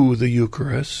to the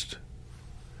Eucharist.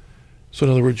 So,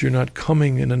 in other words, you're not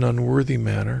coming in an unworthy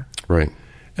manner. Right.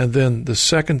 And then the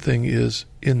second thing is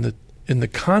in the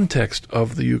context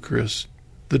of the Eucharist,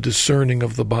 the discerning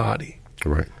of the body.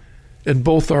 Right. And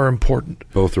both are important.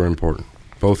 Both are important.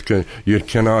 You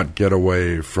cannot get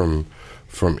away from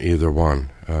either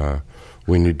one.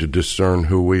 We need to discern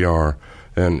who we are,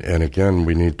 and again,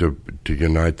 we need to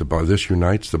unite the body. This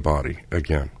unites the body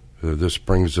again. This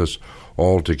brings us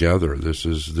all together. This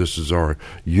is our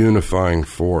unifying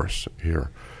force here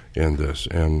in this,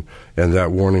 and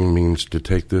that warning means to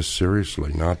take this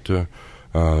seriously, not to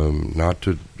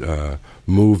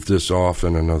move this off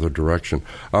in another direction.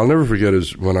 I'll never forget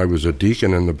is when I was a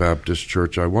deacon in the Baptist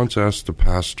church, I once asked the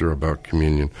pastor about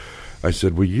communion. I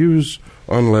said, we use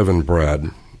unleavened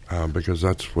bread because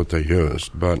that's what they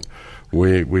used, but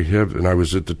we have, and I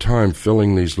was at the time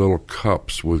filling these little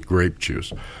cups with grape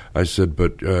juice. I said,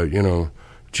 but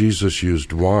Jesus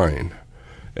used wine.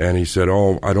 And he said,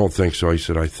 oh, I don't think so. He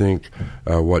said, I think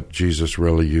what Jesus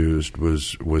really used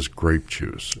was grape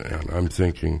juice. And I'm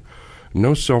thinking,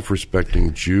 no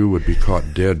self-respecting Jew would be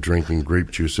caught dead drinking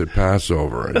grape juice at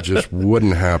Passover. It just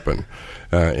wouldn't happen.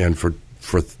 And for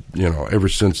ever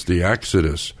since the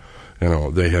Exodus,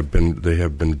 they have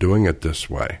been doing it this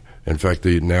way. In fact,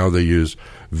 now they use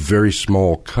very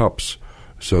small cups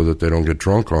so that they don't get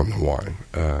drunk on the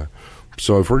wine.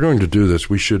 So if we're going to do this,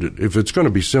 we should, if it's going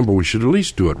to be simple, we should at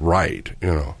least do it right,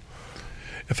 In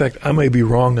fact, I may be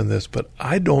wrong in this, but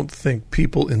I don't think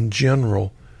people in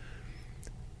general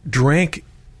drank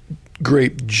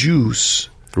grape juice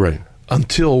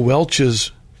until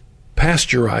Welch's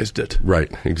pasteurized it.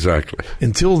 Right, exactly.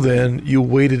 Until then, you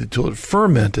waited until it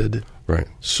fermented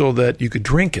so that you could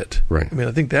drink it. Right. I mean,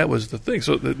 I think that was the thing.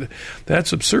 So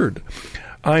that's absurd.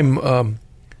 I'm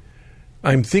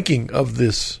thinking of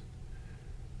this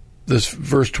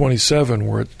verse 27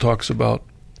 where it talks about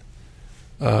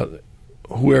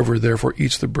whoever therefore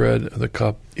eats the bread and the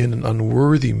cup in an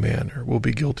unworthy manner will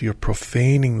be guilty of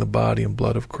profaning the body and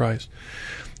blood of Christ.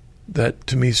 That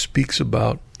to me speaks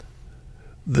about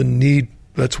the need.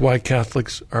 That's why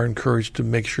Catholics are encouraged to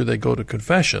make sure they go to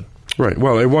confession. Right.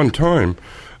 Well, at one time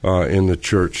in the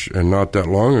church, and not that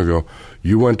long ago,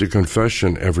 you went to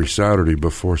confession every Saturday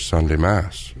before Sunday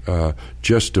Mass,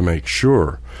 just to make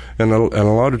sure. And a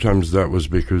lot of times that was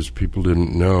because people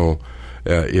didn't know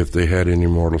if they had any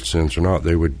mortal sins or not.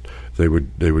 They would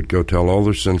go tell all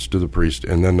their sins to the priest,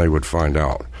 and then they would find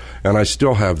out. And I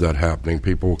still have that happening.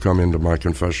 People will come into my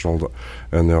confessional,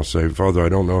 and they'll say, "Father, I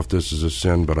don't know if this is a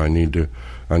sin, but I need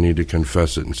to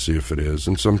confess it and see if it is."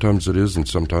 And sometimes it is, and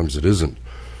sometimes it isn't.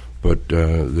 But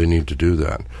they need to do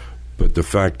that. But the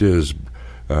fact is,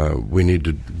 we need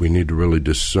to really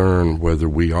discern whether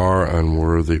we are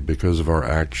unworthy because of our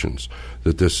actions.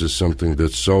 That this is something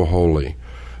that's so holy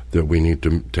that we need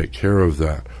to take care of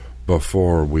that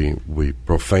before we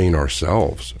profane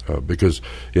ourselves, because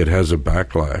it has a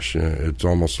backlash. It's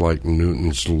almost like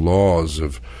Newton's laws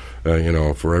of,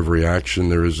 for every action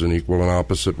there is an equal and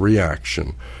opposite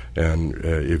reaction. And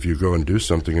if you go and do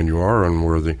something and you are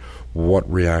unworthy, what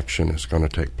reaction is going to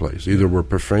take place? Either we're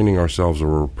profaning ourselves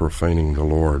or we're profaning the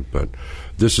Lord, but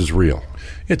this is real.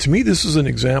 Yeah, to me, this is an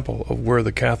example of where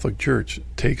the Catholic Church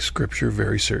takes Scripture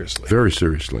very seriously. Very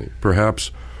seriously.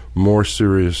 Perhaps more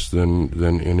serious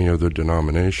than any other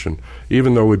denomination,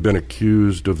 even though we've been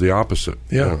accused of the opposite.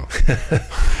 Yeah.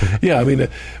 Yeah, I mean,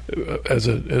 as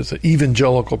an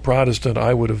evangelical Protestant,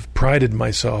 I would have prided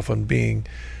myself on being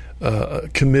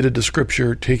committed to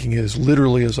Scripture, taking it as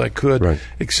literally as I could,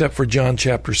 except for John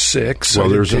chapter 6. Well, I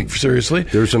didn't take seriously.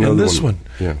 There's another and this one.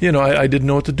 Yeah. I didn't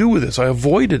know what to do with this. I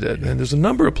avoided it, and there's a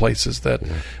number of places that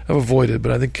I've avoided,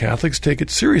 but I think Catholics take it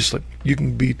seriously. You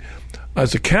can be,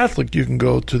 as a Catholic, you can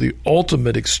go to the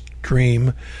ultimate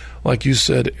extreme, like you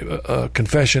said,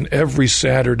 confession every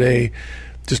Saturday,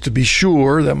 just to be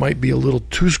sure. That might be a little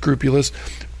too scrupulous.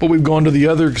 But we've gone to the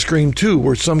other extreme, too,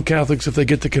 where some Catholics, if they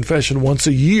get to confession once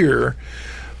a year,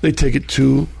 they take it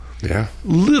too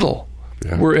little.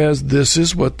 Yeah. Whereas this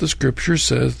is what the Scripture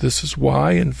says. This is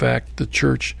why, in fact, the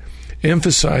Church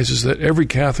emphasizes that every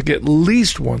Catholic at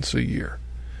least once a year,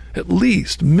 at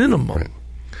least, minimum. Right.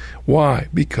 Why?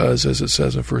 Because, as it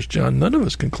says in 1 John, none of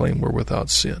us can claim we're without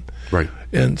sin. Right.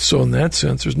 And so in that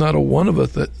sense, there's not a one of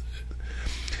us that...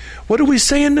 What do we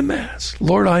say in the Mass?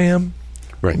 Lord, I am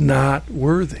not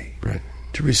worthy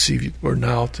to receive you, or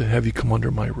now to have you come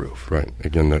under my roof. Right.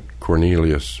 Again, that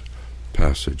Cornelius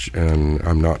passage, and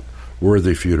I'm not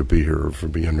worthy for you to be here or for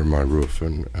be under my roof,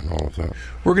 and all of that.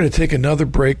 We're going to take another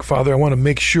break, Father. I want to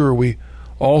make sure we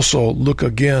also look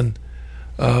again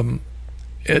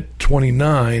at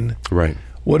 29. Right.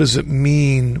 What does it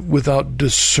mean without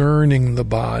discerning the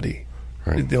body?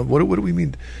 Right. What do we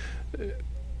mean?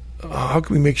 How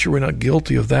can we make sure we're not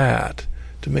guilty of that,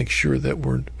 to make sure that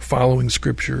we're following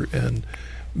Scripture and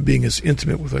being as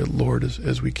intimate with our Lord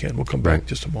as we can? We'll come back in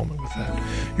just a moment with that.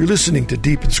 You're listening to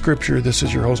Deep in Scripture. This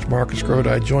is your host, Marcus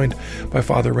Grodi, joined by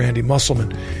Father Randy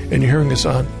Musselman, and you're hearing us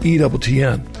on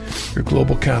EWTN, your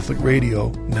Global Catholic Radio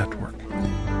Network.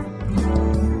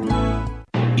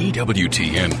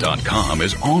 EWTN.com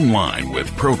is online with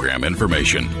program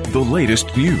information, the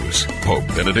latest news, Pope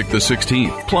Benedict XVI,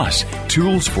 plus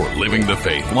tools for living the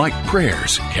faith like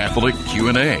prayers, Catholic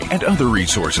Q&A, and other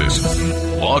resources.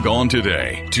 Log on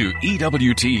today to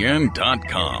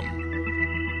EWTN.com.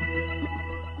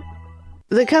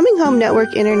 The Coming Home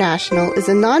Network International is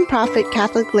a non-profit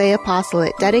Catholic lay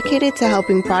apostolate dedicated to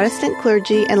helping Protestant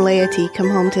clergy and laity come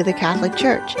home to the Catholic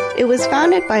Church. It was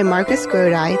founded by Marcus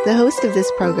Grodi, the host of this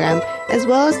program, as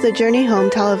well as the Journey Home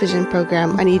television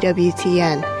program on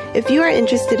EWTN. If you are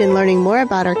interested in learning more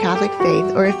about our Catholic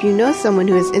faith, or if you know someone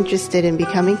who is interested in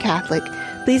becoming Catholic,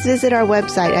 please visit our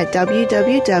website at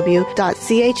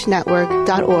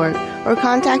www.chnetwork.org or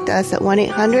contact us at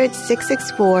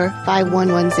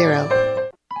 1-800-664-5110.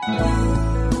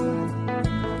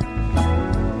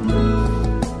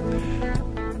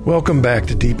 Welcome back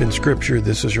to Deep in Scripture.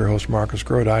 This is your host, Marcus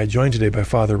Grodi, joined today by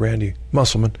Father Randy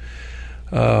Musselman,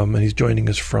 and he's joining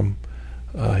us from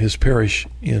his parish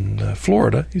in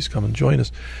Florida. He's come and join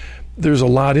us. There's a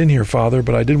lot in here, Father,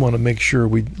 but I did want to make sure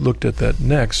we looked at that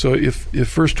next. So if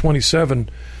verse 27,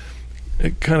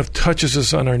 it kind of touches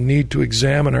us on our need to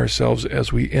examine ourselves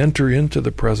as we enter into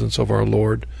the presence of our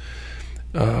Lord,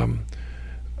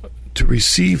 to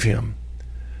receive Him,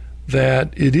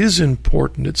 that it is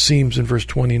important, it seems in verse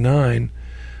 29,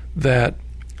 that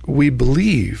we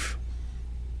believe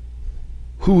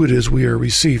who it is we are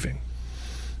receiving.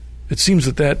 It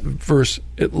seems that verse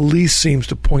at least seems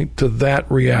to point to that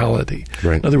reality.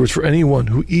 Right. In other words, for anyone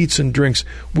who eats and drinks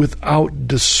without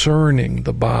discerning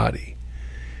the body,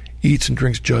 eats and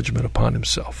drinks judgment upon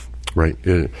himself. Right.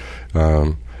 That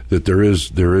there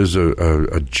is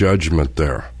a judgment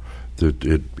there. That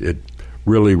it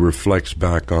really reflects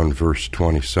back on verse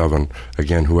 27.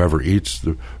 Again, whoever eats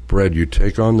the bread, you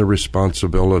take on the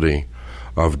responsibility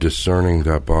of discerning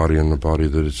that body, and the body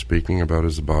that it's speaking about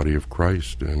is the body of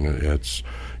Christ. And it's,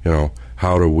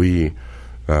 how do we,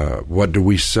 what do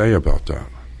we say about that?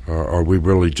 Are we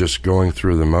really just going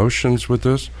through the motions with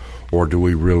this, or do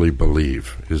we really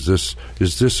believe? Is this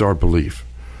our belief?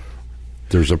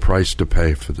 There's a price to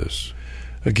pay for this.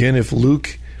 Again, if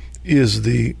Luke is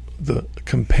the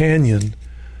companion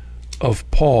of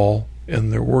Paul,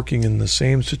 and they're working in the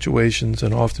same situations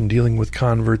and often dealing with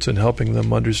converts and helping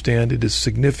them understand, it is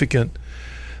significant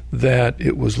that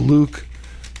it was Luke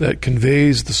that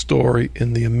conveys the story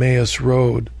in the Emmaus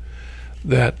Road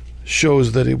that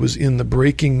shows that it was in the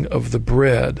breaking of the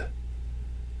bread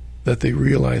that they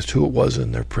realized who it was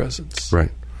in their presence.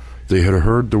 Right. They had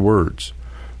heard the words.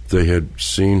 They had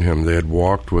seen him. They had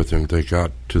walked with him. They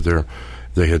had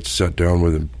sat down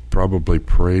with him, probably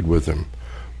prayed with him.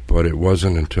 But it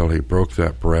wasn't until he broke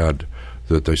that bread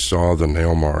that they saw the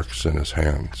nail marks in his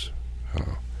hands.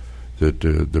 That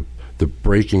the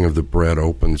breaking of the bread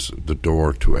opens the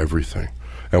door to everything.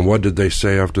 And what did they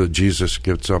say after Jesus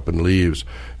gets up and leaves?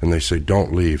 And they say,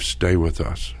 "Don't leave, stay with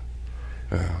us."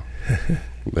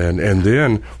 And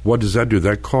then what does that do?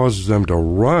 That causes them to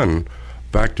run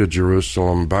back to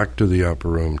Jerusalem, back to the upper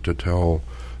room, to tell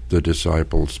the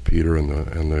disciples, Peter and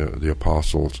the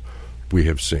apostles, "We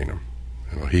have seen him.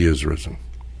 He is risen."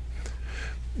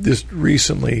 Just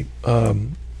recently,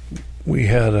 we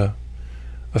had a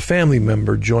family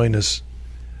member join us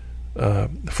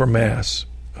for Mass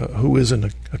who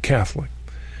isn't a Catholic.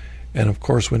 And of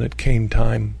course, when it came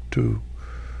time to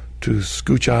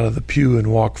scooch out of the pew and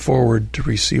walk forward to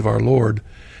receive our Lord,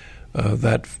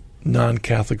 that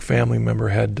non-Catholic family member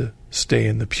had to stay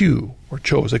in the pew, or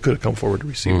chose. They could have come forward to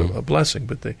receive a blessing,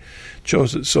 but they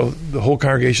chose it. So the whole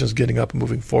congregation is getting up and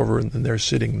moving forward, and they're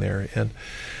sitting there. And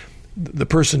the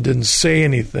person didn't say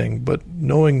anything, but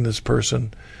knowing this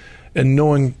person And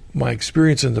knowing my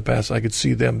experience in the past, I could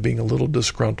see them being a little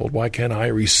disgruntled. Why can't I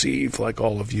receive like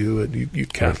all of you? And you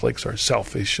Catholics are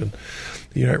selfish, and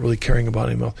you're not really caring about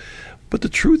anyone else. But the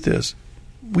truth is,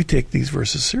 we take these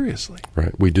verses seriously.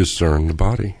 Right. We discern the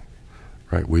body.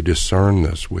 Right. We discern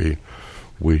this. We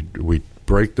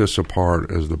break this apart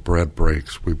as the bread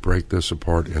breaks. We break this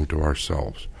apart into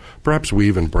ourselves. Perhaps we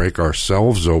even break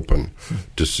ourselves open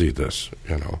to see this.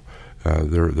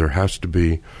 There has to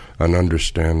be an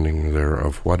understanding there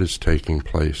of what is taking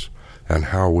place and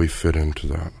how we fit into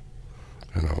that.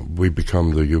 We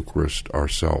become the Eucharist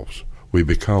ourselves. We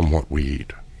become what we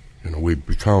eat. We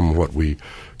become what we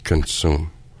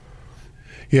consume.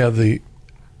 Yeah,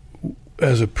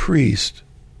 as a priest,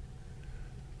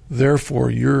 therefore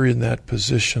you're in that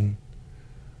position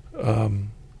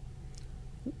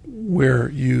where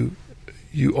you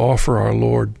offer our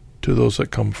Lord to those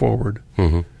that come forward,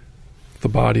 the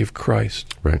body of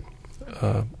Christ. Right.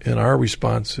 And our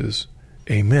response is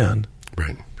amen,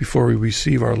 right, before we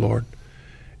receive our Lord.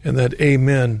 And that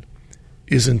amen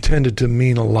is intended to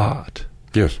mean a lot.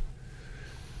 Yes.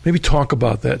 Maybe talk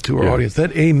about that to our audience.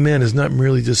 That amen is not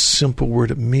merely just a simple word.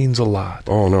 It means a lot.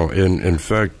 Oh, no. In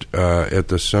fact, at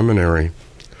the seminary,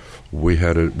 we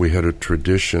had a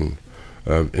tradition.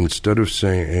 Instead of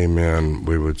saying amen,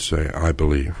 we would say, I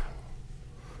believe.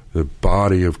 The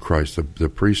body of Christ, the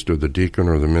priest or the deacon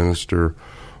or the minister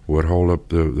would hold up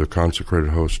the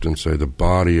consecrated host and say, the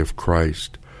body of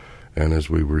Christ. And as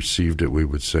we received it, we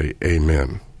would say,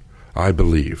 amen. I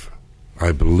believe.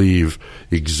 I believe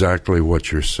exactly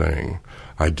what you're saying.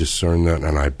 I discern that,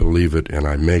 and I believe it, and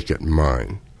I make it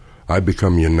mine. I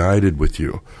become united with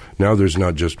you. Now there's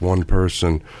not just one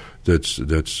person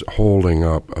that's holding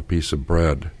up a piece of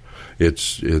bread.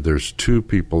 There's two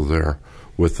people there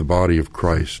with the body of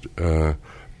Christ,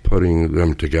 putting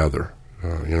them together.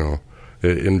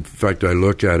 In fact, I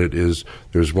look at it as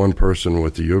there's one person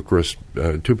with the Eucharist,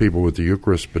 two people with the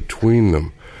Eucharist between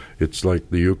them. It's like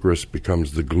the Eucharist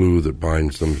becomes the glue that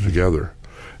binds them together.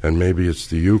 And maybe it's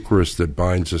the Eucharist that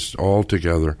binds us all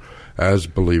together as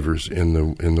believers in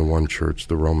the one church,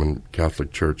 the Roman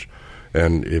Catholic Church.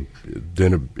 And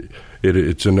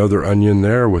it's another onion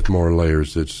there with more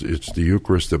layers. It's the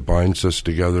Eucharist that binds us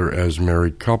together as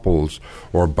married couples,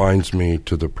 or binds me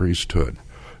to the priesthood.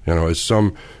 As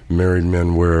some married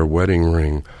men wear a wedding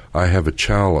ring, I have a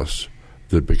chalice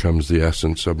that becomes the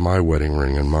essence of my wedding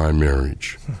ring and my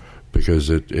marriage, because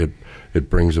it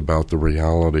brings about the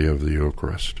reality of the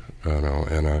Eucharist. And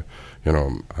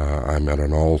I'm at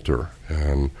an altar,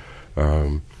 and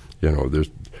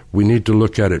we need to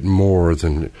look at it more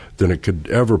than it could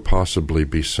ever possibly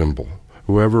be symbol.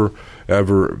 Whoever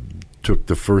ever took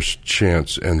the first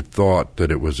chance and thought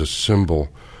that it was a symbol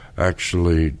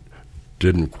actually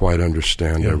didn't quite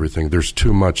understand everything. There's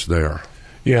too much there.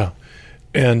 Yeah.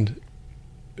 And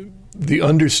the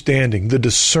understanding, the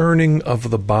discerning of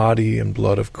the body and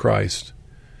blood of Christ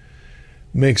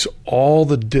makes all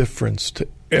the difference to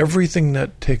everything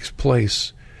that takes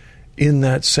place in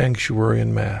that sanctuary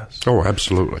and Mass. Oh,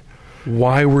 absolutely.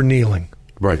 Why we're kneeling.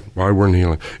 Right, why we're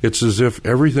kneeling. It's as if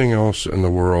everything else in the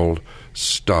world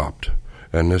stopped,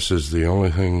 and this is the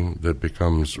only thing that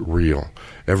becomes real.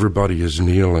 Everybody is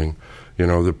kneeling.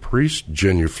 The priest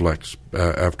genuflects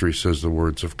after he says the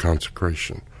words of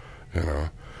consecration.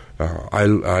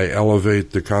 I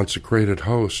elevate the consecrated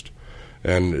host,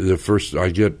 and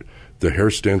the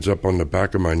hair stands up on the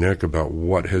back of my neck about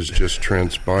what has just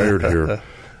transpired here,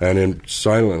 and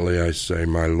silently I say,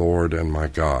 my Lord and my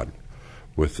God,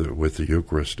 with the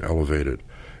Eucharist elevated.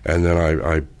 And then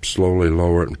I slowly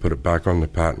lower it and put it back on the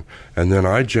paten. And then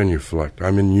I genuflect.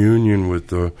 I'm in union with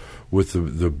the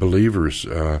believers.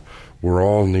 We're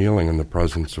all kneeling in the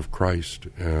presence of Christ.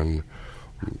 And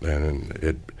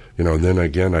it, then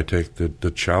again I take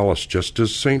the chalice, just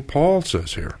as St. Paul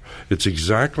says here. It's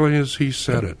exactly as he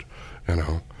said it.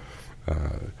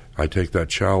 I take that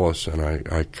chalice and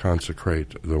I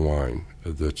consecrate the wine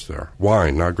that's there.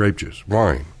 Wine, not grape juice.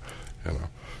 Wine.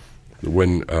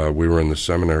 When we were in the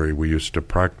seminary, we used to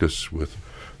practice with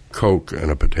Coke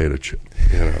and a potato chip.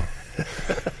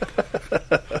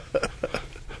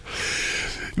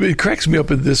 It cracks me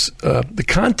up in this the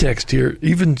context here.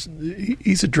 Even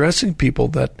he's addressing people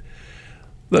that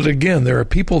again, there are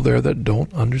people there that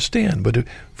don't understand. But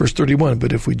verse 31,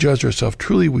 but if we judge ourselves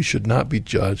truly, we should not be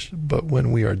judged. But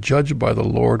when we are judged by the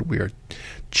Lord, we are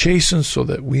chastened so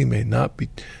that we may not be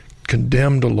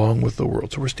condemned along with the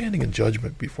world. So we're standing in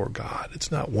judgment before God.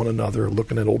 It's not one another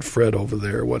looking at old Fred over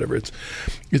there or whatever. It's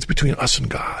between us and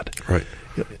God. Right.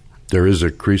 there is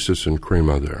a crisis and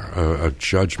crema there, a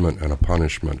judgment and a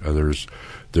punishment.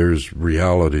 There's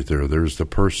reality there. There's the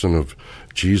person of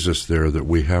Jesus there that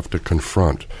we have to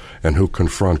confront, and who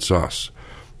confronts us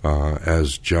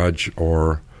as judge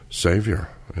or savior.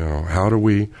 How do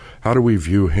we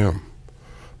view him?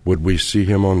 Would we see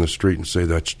him on the street and say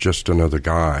that's just another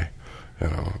guy,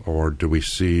 or do we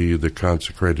see the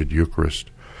consecrated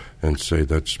Eucharist and say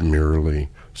that's merely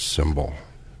symbol?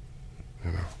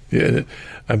 Yeah,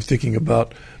 I'm thinking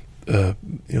about the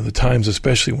times,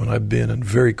 especially when I've been in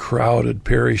very crowded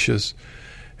parishes,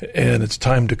 and it's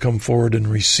time to come forward and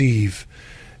receive.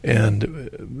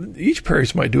 And each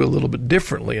parish might do it a little bit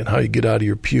differently in how you get out of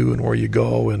your pew and where you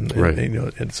go,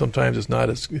 and sometimes it's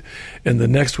not as. And the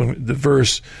next one, the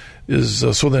verse is,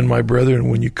 so then, my brethren,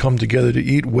 when you come together to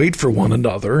eat, wait for one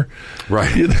another.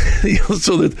 Right.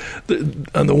 So that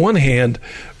on the one hand,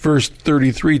 verse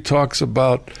 33 talks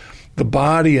about the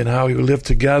body and how we live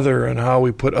together and how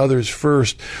we put others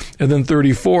first. And then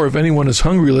 34, if anyone is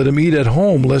hungry, let him eat at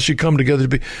home, lest you come together to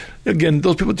be. Again,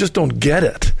 those people just don't get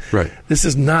it. Right. This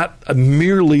is not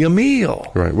merely a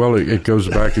meal. Right. Well, it goes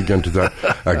back again to that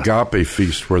agape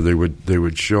feast where they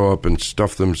would show up and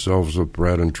stuff themselves with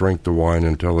bread and drink the wine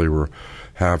until they were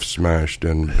half smashed.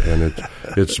 And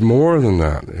it's more than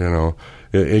that,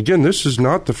 Again, this is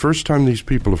not the first time these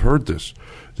people have heard this.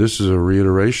 This is a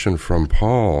reiteration from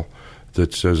Paul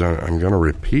that says, I'm going to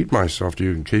repeat myself to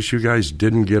you in case you guys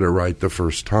didn't get it right the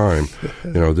first time.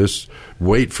 This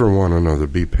wait for one another,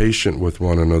 be patient with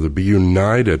one another, be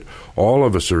united. All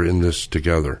of us are in this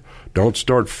together. Don't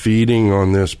start feeding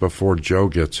on this before Joe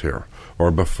gets here,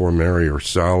 or before Mary or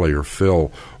Sally or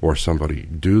Phil or somebody.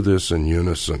 Do this in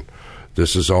unison.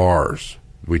 This is ours.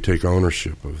 We take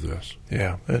ownership of this.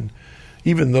 Yeah, and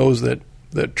even those that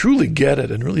truly get it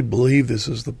and really believe this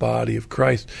is the body of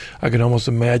Christ, I can almost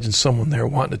imagine someone there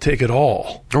wanting to take it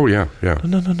all. Oh, yeah.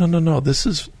 No. This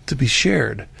is to be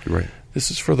shared. Right.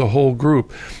 This is for the whole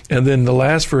group. And then the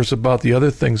last verse about the other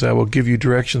things, I will give you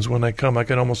directions when I come. I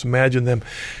can almost imagine them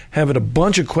having a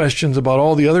bunch of questions about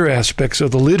all the other aspects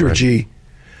of the liturgy, right,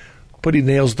 but he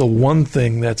nails the one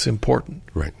thing that's important.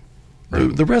 Right.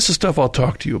 The rest of the stuff I'll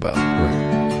talk to you about.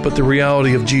 Right. But the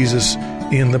reality of Jesus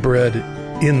in the bread,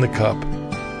 in the cup,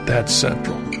 that's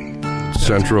central.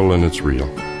 Central, and it's real.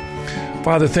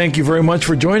 Father, thank you very much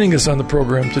for joining us on the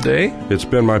program today. It's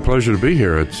been my pleasure to be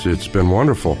here. It's been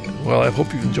wonderful. Well, I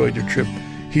hope you've enjoyed your trip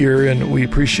here, and we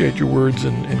appreciate your words,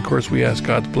 and of course we ask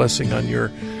God's blessing on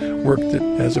your work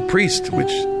as a priest,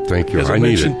 which, thank you. As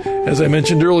I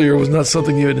mentioned earlier, was not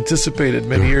something you had anticipated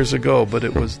many years ago, but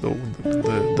it was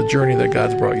the journey that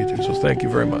God's brought you through. So thank you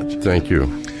very much. Thank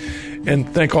you. And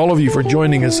thank all of you for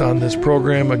joining us on this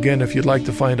program. Again, if you'd like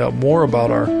to find out more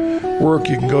about our work,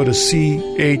 you can go to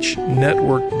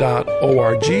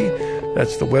chnetwork.org.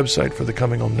 That's the website for the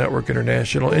Coming Home Network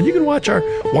International. And you can watch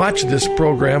this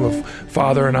program of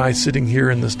Father and I sitting here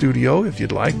in the studio, if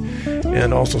you'd like,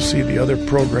 and also see the other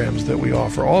programs that we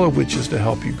offer, all of which is to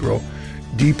help you grow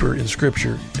deeper in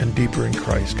Scripture and deeper in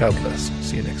Christ. God bless.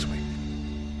 See you next week.